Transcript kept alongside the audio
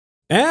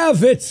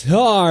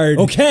Avatar.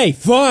 Okay,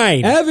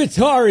 fine.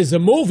 Avatar is a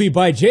movie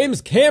by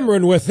James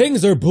Cameron where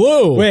things are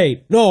blue.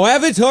 Wait, no,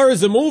 Avatar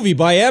is a movie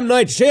by M.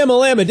 Night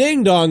Shyamalan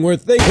Ding Dong where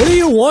things— What do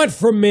you want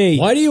from me?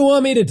 Why do you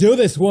want me to do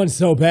this one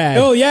so bad?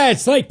 Oh yeah,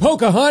 it's like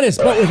Pocahontas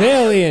but with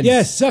aliens.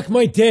 Yeah, suck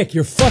my dick,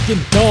 you're fucking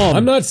dumb.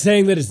 I'm not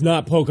saying that it's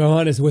not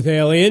Pocahontas with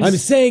aliens. I'm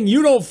saying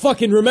you don't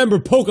fucking remember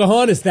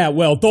Pocahontas that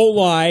well, don't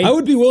lie. I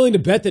would be willing to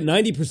bet that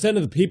 90%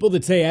 of the people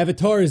that say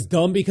Avatar is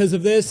dumb because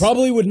of this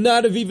probably would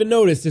not have even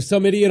noticed if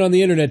some idiot on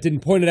the internet didn't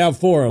point it out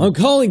for him. I'm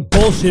calling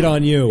bullshit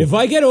on you. If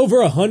I get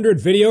over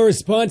 100 video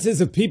responses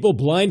of people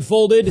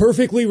blindfolded,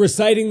 perfectly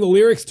reciting the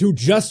lyrics to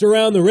Just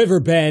Around the River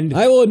Bend,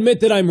 I will admit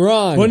that I'm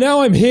wrong. But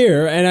now I'm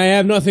here, and I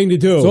have nothing to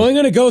do. So I'm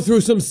gonna go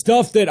through some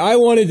stuff that I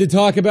wanted to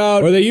talk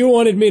about, or that you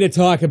wanted me to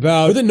talk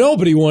about, or that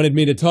nobody wanted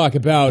me to talk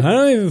about. I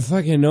don't even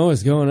fucking know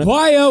what's going on.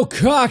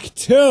 BioShock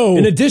 2!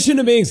 In addition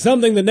to being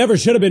something that never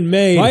should have been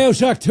made,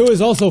 BioShock 2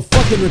 is also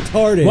fucking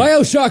retarded.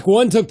 BioShock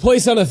 1 took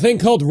place on a thing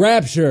called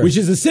Rapture, which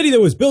is a city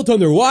that was built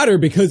underwater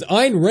because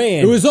Ayn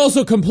Rand. It was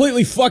also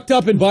completely fucked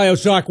up in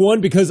BioShock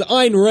 1 because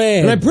Ayn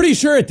Rand. And I'm pretty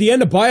sure at the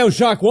end of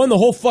BioShock 1, the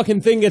whole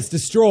fucking thing gets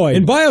destroyed.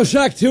 In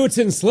BioShock 2, it's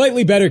in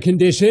slightly better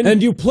condition,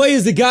 and you play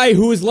as the guy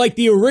who is like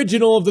the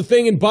original of the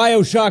thing in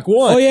BioShock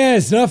 1. Oh yeah,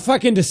 it's not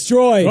fucking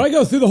destroyed. But I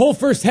go through the whole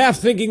first half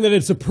thinking that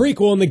it's a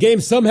prequel and the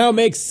game somehow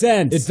makes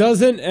sense. It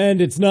doesn't,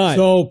 and it's not.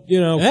 So, you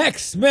know.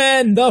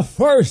 X-Men the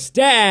First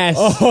Ass.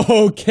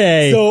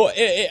 Okay. So,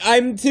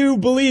 I'm to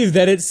believe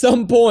that at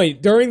some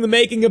point during the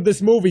making of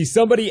this movie,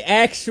 somebody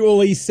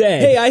actually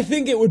said, hey, I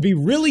think it would be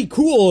really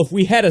cool if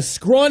we had a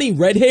scrawny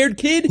red-haired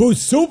kid whose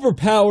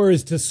superpower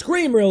is to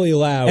scream really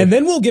loud, and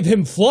then we'll give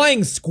him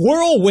flying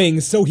squirrel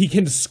wings so he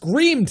can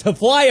scream to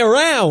fly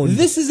around.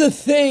 This is a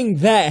thing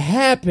that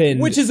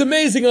happened, which is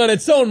amazing on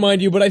its own,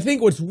 mind you, but I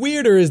think what's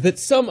weirder is that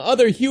some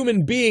other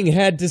human being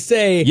had to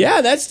say,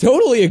 yeah, that's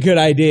totally a good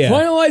idea.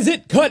 Finalize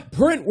it, cut,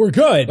 print, we're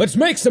good. Let's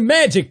make some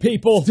magic,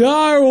 people.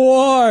 Star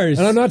Wars.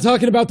 And I'm not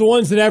talking about the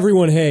ones that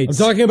everyone hates.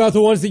 I'm talking about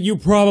the ones that you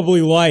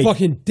probably like.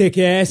 Fucking dick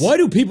ass. Why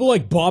do people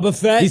like Boba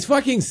Fett? He's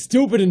fucking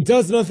stupid and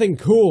does nothing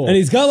cool. And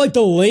he's got like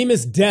the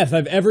lamest death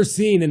I've ever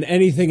seen in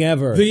anything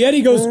ever. The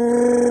Yeti goes,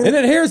 and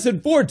then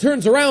Harrison Ford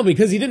turns around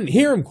because he didn't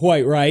hear him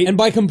quite right, and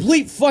by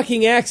complete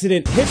fucking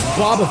accident hits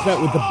Boba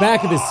Fett with the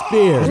back of his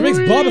spear, which makes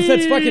Boba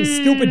Fett's fucking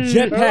stupid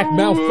jetpack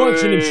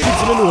malfunction and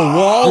shoots him into a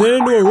wall, and then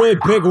into a really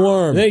big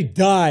worm. They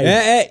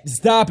die.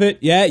 Stop it.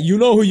 Yeah, you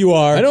know who you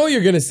are. I know what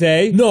you're gonna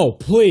say. No,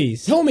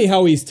 please. Tell me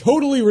how he's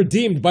totally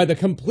redeemed by the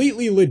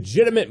completely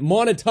legitimate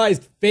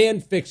monetized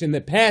fan fiction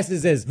that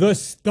passes as the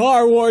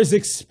Star Wars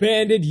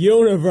Expanded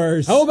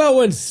Universe. How about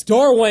when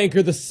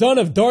Starwanker, the son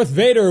of Darth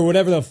Vader or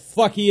whatever the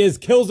fuck he is,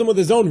 kills him with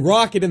his own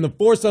rocket in The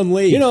Force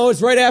Unleashed? You know,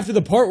 it's right after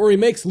the part where he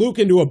makes Luke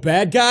into a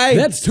bad guy.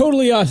 That's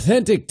totally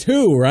authentic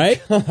too,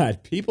 right?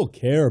 God, people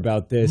care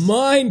about this.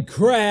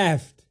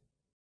 Minecraft.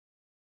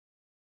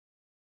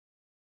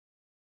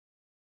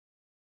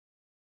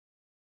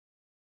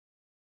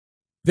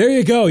 There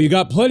you go, you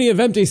got plenty of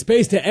empty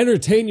space to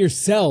entertain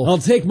yourself. I'll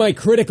take my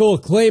critical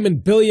acclaim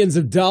and billions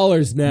of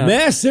dollars now.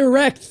 Mass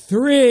Effect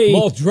 3! I'm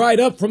all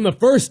dried up from the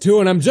first two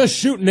and I'm just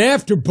shooting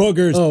after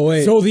boogers. Oh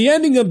wait. So the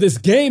ending of this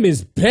game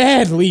is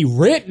badly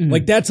written.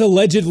 Like that's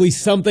allegedly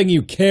something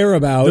you care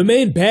about. The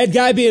main bad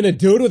guy being a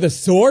dude with a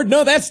sword?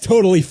 No, that's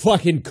totally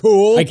fucking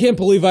cool. I can't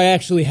believe I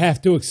actually have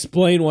to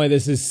explain why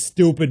this is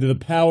stupid to the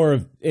power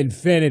of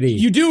infinity.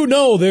 You do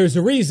know there's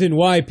a reason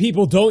why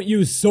people don't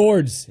use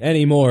swords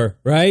anymore,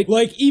 right?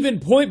 Like, even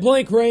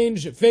point-blank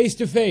range,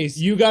 face-to-face,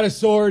 you got a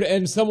sword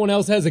and someone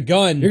else has a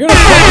gun. You're gonna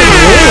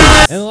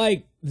fucking lose! And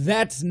like,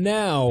 that's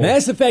now.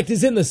 Mass Effect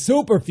is in the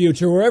super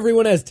future where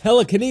everyone has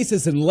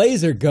telekinesis and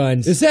laser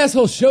guns. This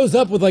asshole shows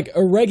up with like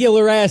a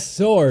regular ass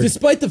sword.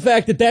 Despite the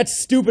fact that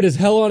that's stupid as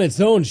hell on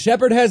its own,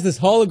 Shepard has this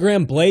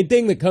hologram blade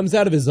thing that comes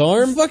out of his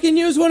arm. Fucking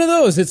use one of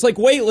those. It's like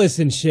weightless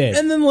and shit.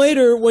 And then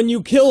later, when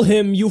you kill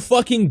him, you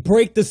fucking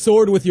break the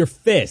sword with your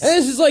fist. And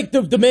this is like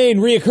the main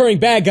reoccurring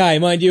bad guy,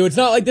 mind you. It's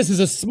not like this is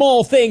a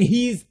small thing.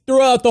 He's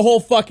throughout the whole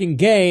fucking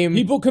game.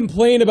 People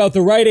complain about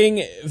the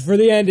writing for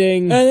the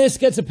ending, and this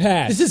gets a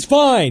pass. This is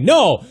fine.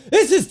 No,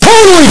 this is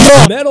totally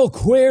wrong! Metal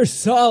Gear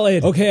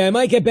Solid. Okay, I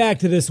might get back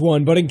to this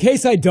one, but in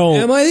case I don't,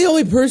 am I the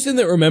only person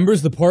that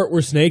remembers the part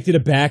where Snake did a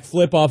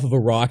backflip off of a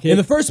rocket? In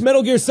the first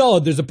Metal Gear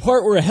Solid, there's a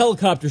part where a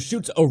helicopter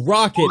shoots a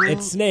rocket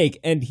at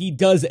Snake, and he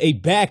does a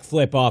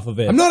backflip off of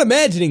it. I'm not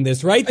imagining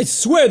this, right? I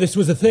swear this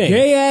was a thing.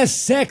 Gay-ass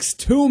sex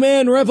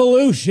two-man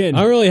revolution.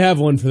 I don't really have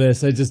one for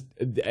this.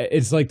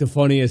 It's like the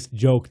funniest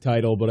joke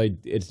title, but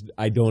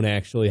I don't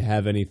actually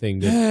have anything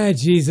to—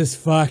 Jesus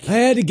fuck. I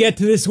had to get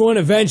to this one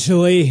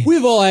eventually.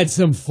 We've all had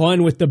some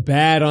fun with the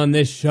bad on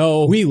this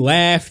show. We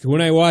laughed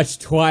when I watched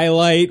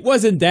Twilight.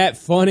 Wasn't that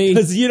funny?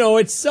 Cause, you know,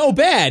 it's so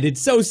bad.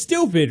 It's so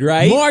stupid,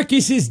 right?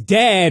 Marcus's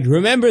dad.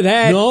 Remember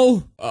that?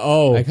 No?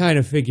 Oh, I kind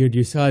of figured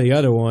you saw the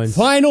other one.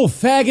 Final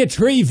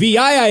faggotry VIII.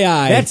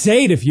 That's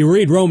 8 if you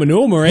read Roman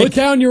numerals. Put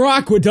down your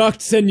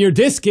aqueducts and your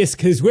discus,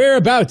 cause we're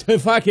about to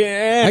fucking...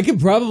 I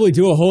could probably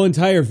do a whole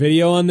entire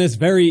video on this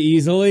very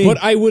easily,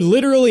 but I would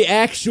literally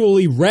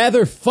actually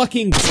rather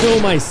fucking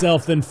kill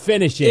myself than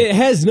finish it. It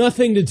has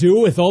nothing to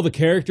do with all the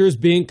characters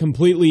being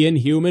completely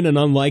inhuman and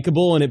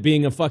unlikable and it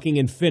being a fucking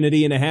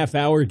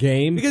infinity-and-a-half-hour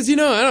game. Because, you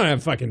know, I don't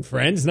have fucking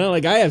friends. Not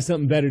like I have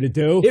something better to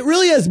do. It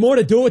really has more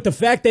to do with the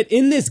fact that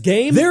in this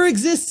game, there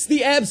exists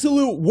the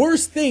absolute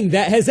worst thing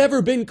that has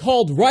ever been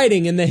called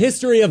writing in the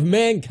history of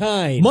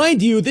mankind.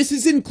 Mind you, this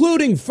is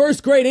including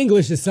first grade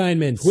English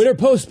assignments, Twitter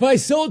posts by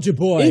Soulja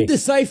Boy,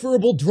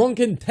 indecipherable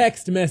drunken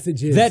text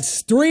messages, that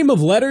stream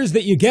of letters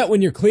that you get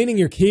when you're cleaning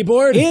your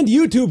keyboard, and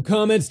YouTube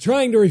comments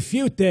trying to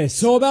refute this.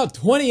 So about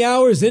 20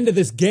 hours into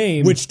this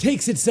game, which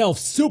takes itself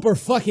super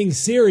fucking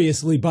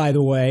seriously by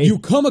the way, you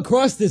come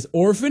across this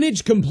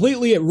orphanage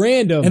completely at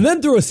random, and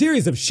then through a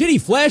series of shitty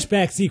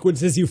flashback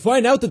sequences you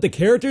find out that the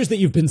characters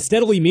that you've been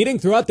steadily meeting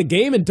throughout the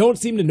game and don't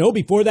seem to know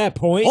before that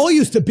point all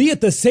used to be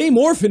at the same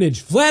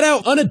orphanage, flat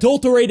out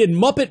unadulterated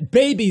Muppet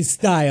Babies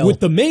style, with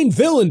the main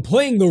villain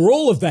playing the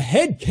role of the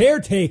head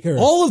caretaker.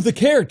 All of the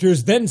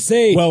characters then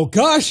say, well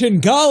gosh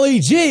and golly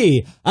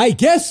gee, I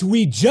guess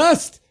we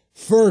just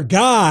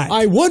forgot.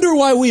 I wonder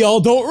why we all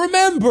don't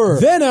remember.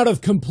 Then out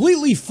of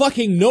completely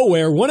fucking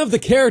nowhere, one of the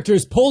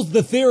characters pulls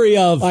the theory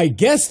of, I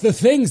guess the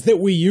things that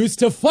we used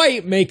to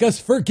fight make us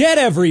forget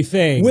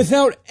everything.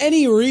 Without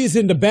any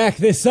reason to back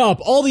this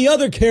up, all the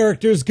other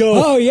characters go,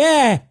 oh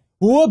yeah,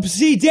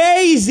 whoopsie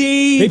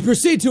daisy! They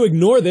proceed to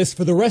ignore this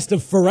for the rest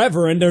of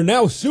forever and are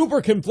now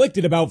super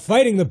conflicted about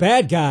fighting the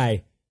bad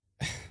guy.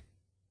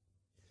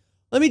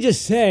 Let me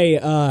just say,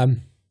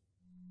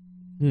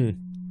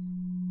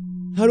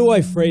 how do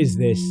I phrase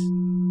this?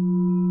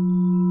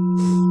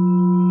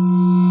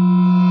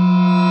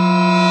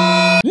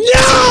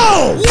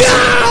 No!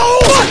 No!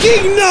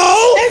 Fucking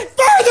no! And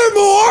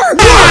furthermore...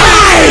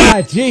 Why?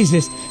 Ah,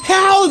 Jesus.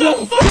 How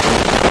the fuck...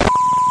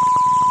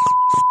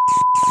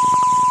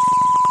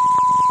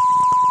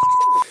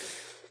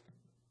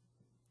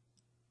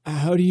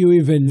 How do you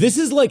even... This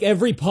is like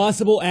every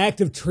possible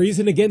act of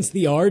treason against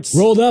the arts,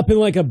 rolled up in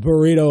like a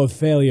burrito of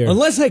failure.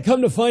 Unless I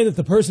come to find that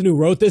the person who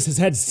wrote this has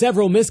had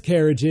several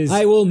miscarriages,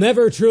 I will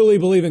never truly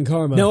believe in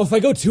karma. Now, if I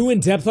go too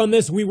in depth on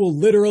this, we will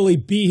literally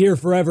be here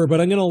forever,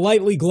 but I'm gonna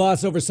lightly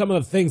gloss over some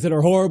of the things that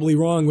are horribly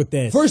wrong with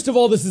this. First of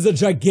all, this is a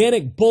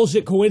gigantic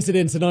bullshit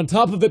coincidence, and on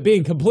top of it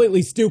being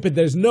completely stupid,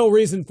 there's no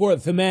reason for it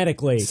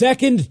thematically.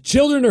 Second,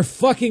 children are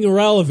fucking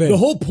irrelevant. The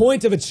whole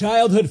point of a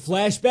childhood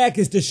flashback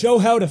is to show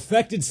how it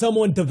affected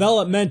someone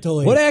developmentally.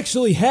 What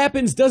actually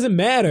happens doesn't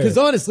matter, because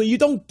honestly, you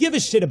don't give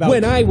a shit about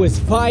when I was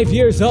 5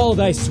 years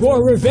old, I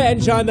swore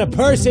revenge on the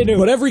person who...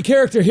 But every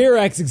character here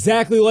acts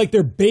exactly like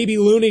their baby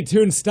Looney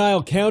Tunes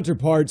style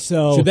counterpart,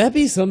 so... Should that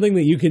be something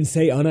that you can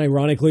say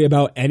unironically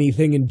about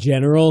anything in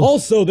general?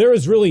 Also, there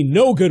is really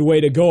no good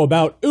way to go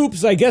about,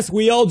 oops, I guess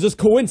we all just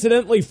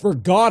coincidentally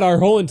forgot our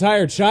whole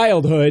entire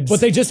childhoods, but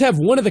they just have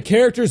one of the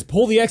characters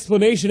pull the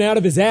explanation out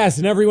of his ass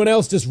and everyone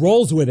else just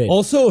rolls with it.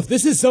 Also, if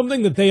this is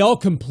something that they all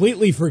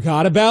completely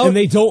forgot about, and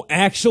they don't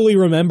actually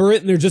remember it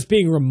and they're just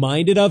being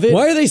reminded of it,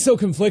 why are they so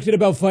conflicted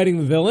about fighting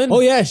the villain? Oh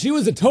yeah, she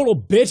was a total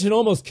bitch and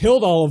almost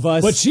killed all of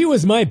us, but she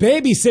was my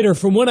babysitter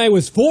from when I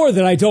was 4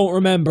 that I don't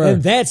remember.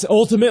 And that's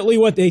ultimately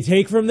what they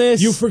take from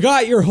this? You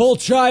forgot your whole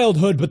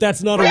childhood, but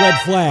that's not a red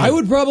flag. I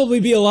would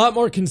probably be a lot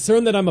more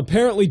concerned that I'm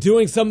apparently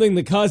doing something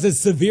that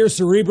causes severe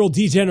cerebral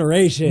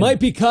degeneration. Might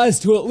be cause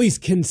to at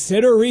least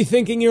consider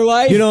rethinking your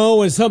life. You know,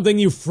 when something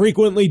you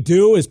frequently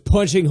do is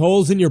punching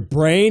holes in your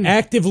brain,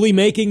 actively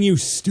making you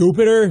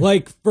stupider.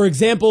 Like, for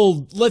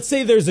example, let's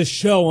say there's a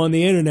show on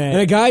the internet,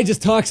 and a guy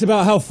just talks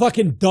about how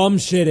fucking dumb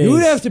shit is. You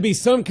would have to be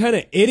some kind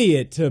of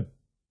idiot to